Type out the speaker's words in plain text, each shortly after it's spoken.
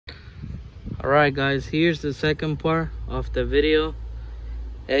Alright guys, here's the second part of the video.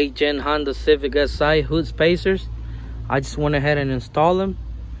 8th-gen Honda Civic Si hood spacers. I just went ahead and installed them,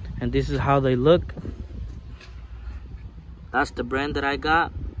 and this is how they look. That's the brand that I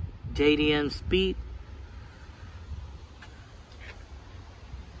got, JDM Speed.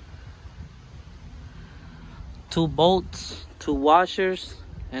 Two bolts, two washers,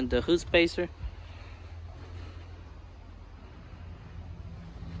 and the hood spacer.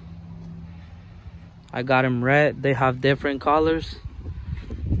 I got them red. They have different colors.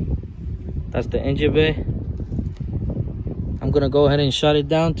 That's the engine bay. I'm gonna go ahead and shut it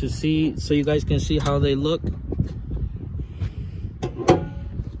down to see, so you guys can see how they look.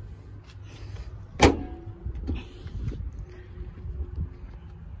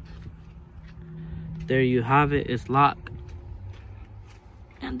 There you have it. It's locked,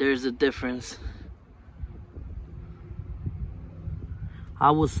 and there's a difference.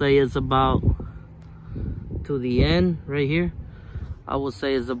 I would say it's about, to the end right here, I would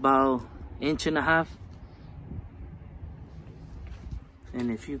say it's about 1.5 inches.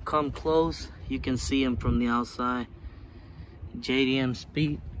 And if you come close, you can see them from the outside. JDM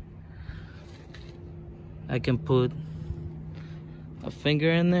Speed. I can put a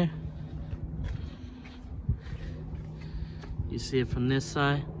finger in there. You see it from this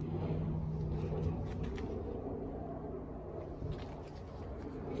side.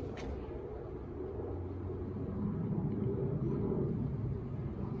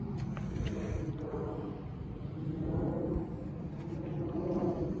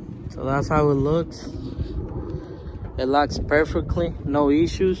 So that's how it looks. It locks perfectly, no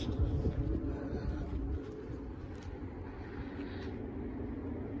issues.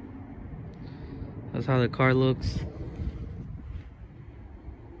 That's how the car looks.